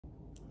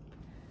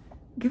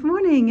Good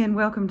morning and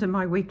welcome to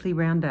my weekly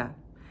Roundup.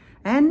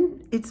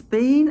 And it's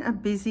been a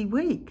busy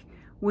week.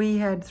 We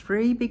had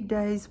 3 big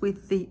days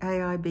with the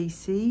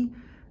AIBC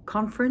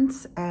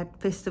conference at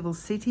Festival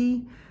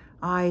Citi.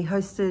 I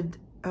hosted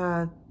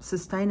a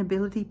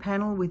sustainability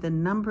panel with a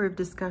number of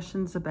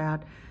discussions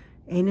about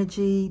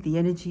energy, the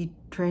energy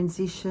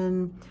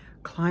transition,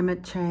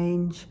 climate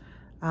change,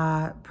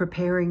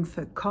 preparing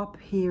for COP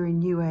here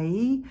in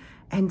UAE,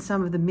 and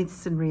some of the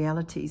myths and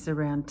realities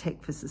around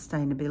tech for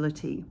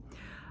sustainability.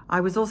 I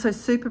was also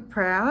super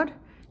proud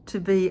to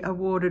be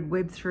awarded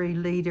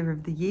Web3 Leader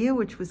of the Year,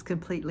 which was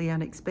completely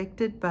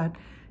unexpected, but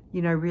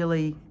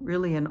really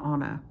an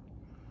honour.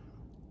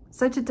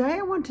 So today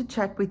I want to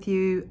chat with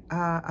you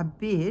a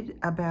bit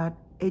about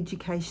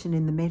education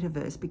in the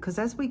metaverse, because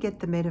as we get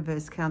the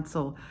Metaverse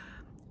Council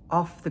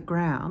off the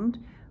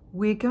ground,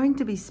 we're going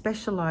to be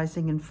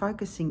specialising and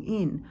focusing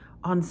in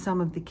on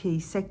some of the key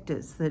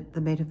sectors that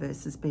the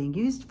metaverse is being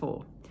used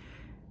for.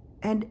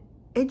 And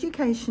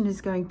education is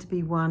going to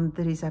be one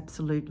that is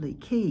absolutely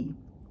key.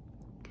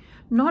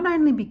 Not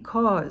only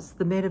because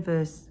the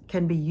metaverse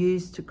can be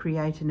used to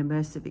create an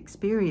immersive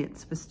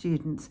experience for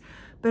students,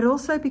 but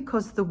also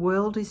because the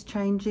world is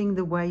changing,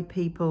 the way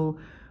people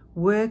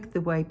work, the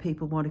way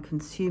people want to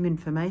consume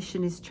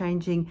information is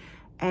changing,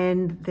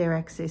 and their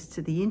access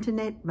to the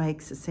internet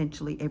makes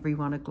essentially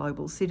everyone a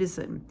global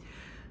citizen.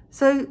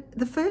 So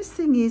the first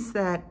thing is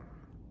that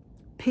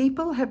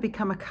people have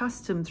become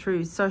accustomed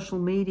through social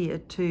media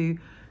to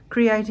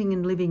creating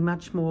and living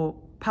much more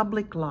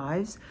public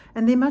lives,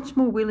 and they're much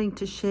more willing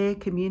to share,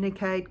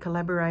 communicate,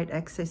 collaborate,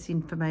 access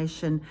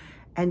information,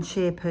 and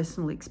share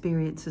personal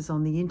experiences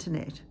on the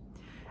internet.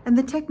 And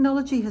the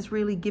technology has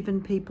really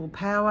given people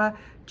power.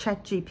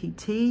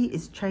 ChatGPT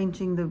is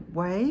changing the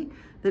way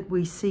that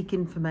we seek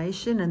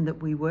information and that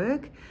we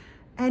work.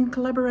 And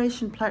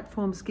collaboration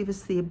platforms give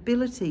us the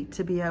ability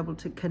to be able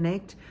to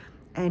connect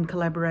and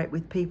collaborate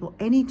with people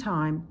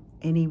anytime,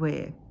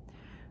 anywhere.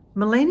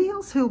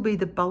 Millennials, who will be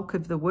the bulk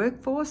of the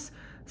workforce,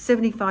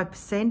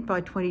 75% by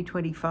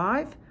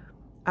 2025,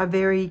 are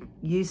very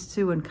used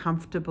to and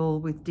comfortable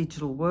with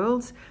digital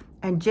worlds,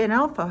 and Gen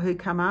Alpha, who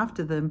come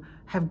after them,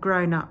 have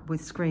grown up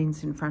with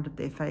screens in front of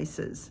their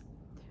faces.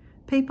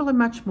 People are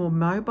much more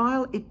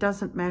mobile. It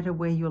doesn't matter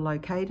where you're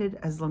located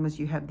as long as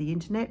you have the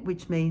internet,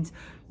 which means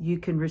you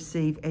can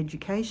receive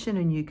education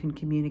and you can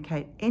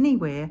communicate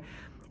anywhere,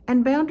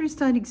 and boundaries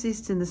don't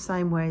exist in the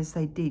same way as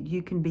they did.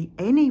 You can be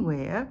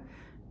anywhere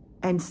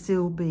and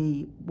still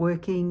be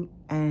working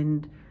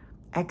and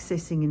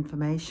accessing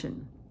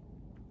information.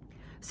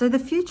 So the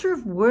future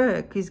of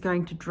work is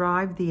going to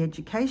drive the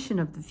education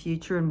of the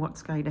future and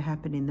what's going to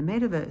happen in the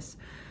metaverse.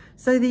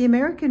 So the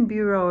American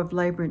Bureau of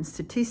Labor and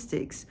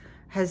Statistics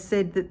has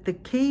said that the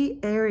key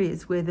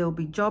areas where there'll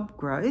be job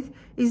growth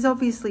is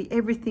obviously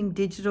everything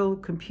digital,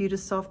 computer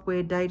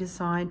software, data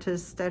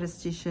scientists,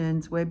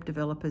 statisticians, web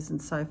developers,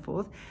 and so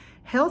forth.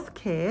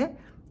 Healthcare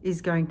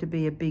is going to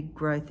be a big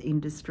growth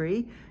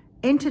industry.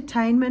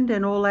 Entertainment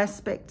and all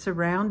aspects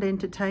around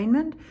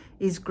entertainment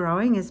is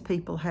growing as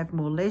people have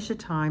more leisure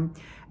time.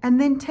 And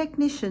then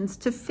technicians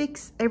to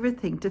fix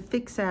everything, to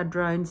fix our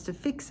drones, to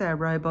fix our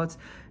robots,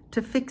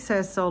 to fix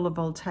our solar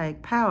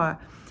voltaic power.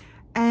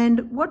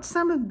 And what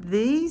some of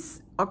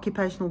these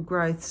occupational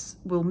growths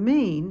will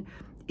mean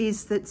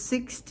is that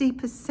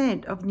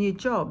 60% of new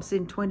jobs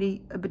in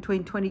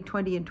between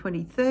 2020 and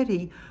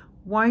 2030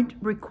 won't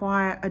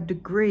require a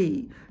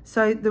degree.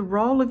 So the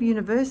role of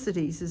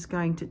universities is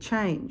going to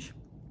change.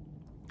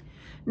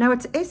 Now,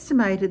 it's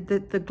estimated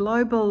that the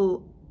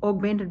global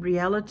augmented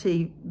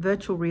reality,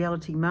 virtual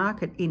reality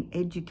market in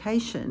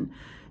education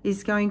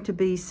is going to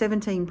be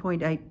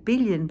 17.8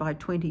 billion by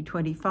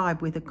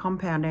 2025 with a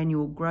compound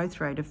annual growth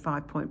rate of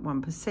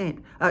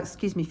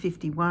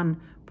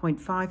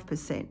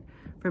 51.5%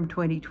 from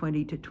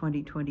 2020 to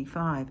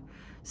 2025.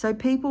 So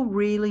people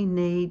really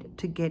need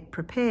to get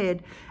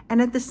prepared.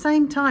 And at the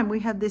same time,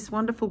 we have this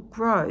wonderful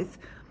growth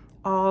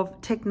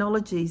of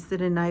technologies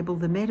that enable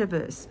the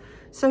metaverse.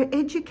 So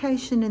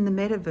education in the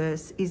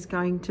metaverse is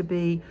going to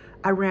be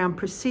around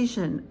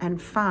precision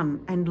and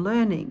fun and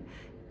learning.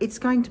 It's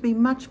going to be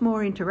much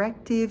more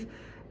interactive.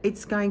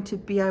 It's going to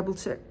be able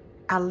to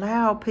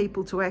allow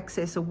people to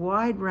access a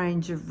wide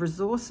range of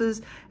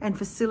resources and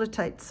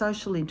facilitate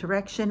social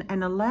interaction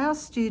and allow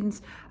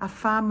students a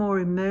far more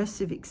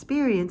immersive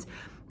experience.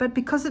 But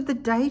because of the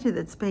data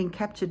that's being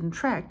captured and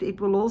tracked,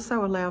 it will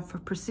also allow for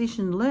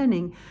precision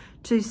learning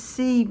to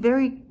see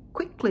very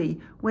quickly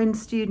when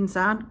students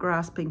aren't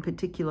grasping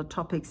particular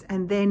topics,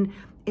 and then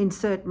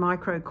insert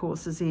micro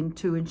courses in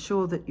to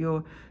ensure that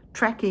you're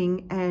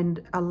tracking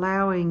and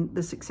allowing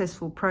the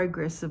successful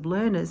progress of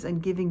learners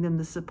and giving them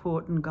the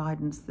support and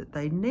guidance that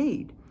they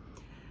need.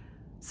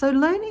 So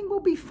learning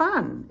will be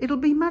fun. It'll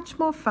be much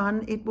more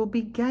fun. It will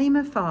be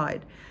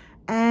gamified.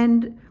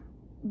 And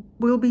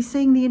we'll be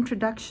seeing the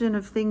introduction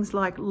of things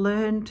like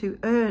learn to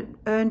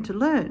earn to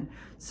learn.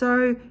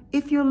 So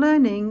if you're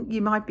learning,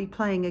 you might be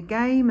playing a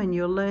game and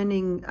you're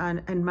learning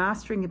and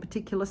mastering a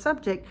particular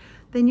subject,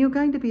 then you're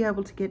going to be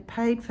able to get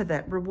paid for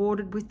that,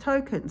 rewarded with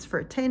tokens for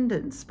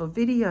attendance, for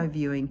video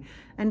viewing,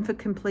 and for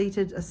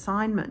completed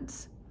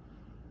assignments.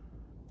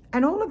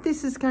 And all of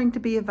this is going to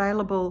be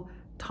available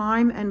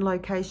time and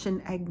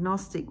location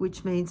agnostic,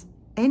 which means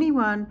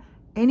anyone,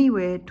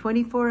 anywhere,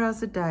 24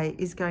 hours a day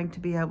is going to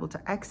be able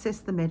to access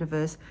the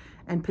metaverse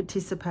and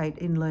participate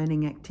in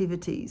learning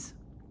activities.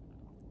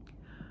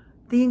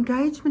 The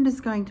engagement is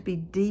going to be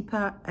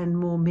deeper and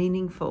more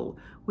meaningful,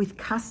 with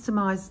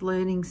customised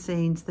learning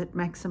scenes that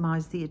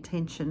maximise the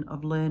attention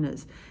of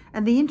learners.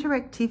 And the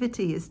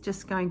interactivity is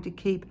just going to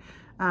keep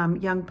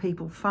young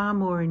people far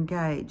more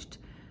engaged.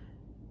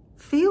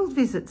 Field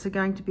visits are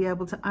going to be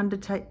able to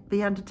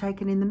be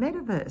undertaken in the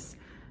metaverse,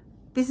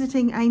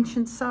 visiting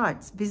ancient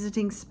sites,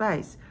 visiting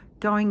space,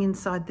 going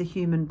inside the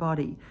human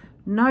body.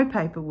 No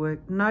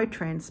paperwork, no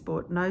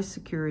transport, no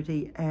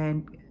security,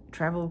 and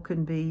travel's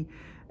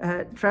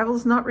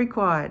not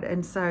required,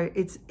 and so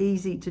it's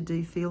easy to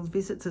do field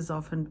visits as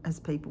often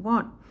as people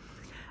want.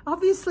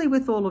 Obviously,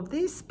 with all of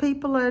this,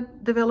 people are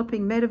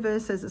developing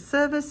metaverse as a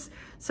service.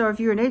 So if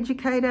you're an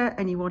educator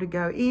and you want to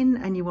go in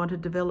and you want to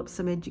develop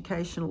some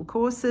educational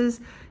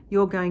courses,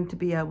 you're going to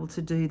be able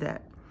to do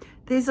that.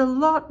 There's a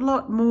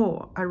lot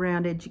more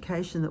around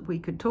education that we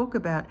could talk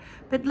about,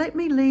 but let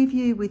me leave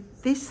you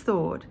with this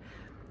thought,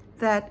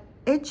 that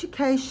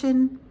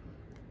education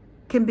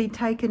can be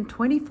taken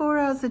 24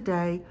 hours a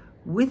day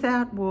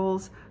without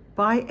walls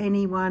by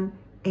anyone,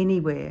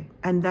 anywhere,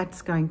 and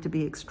that's going to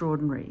be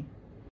extraordinary.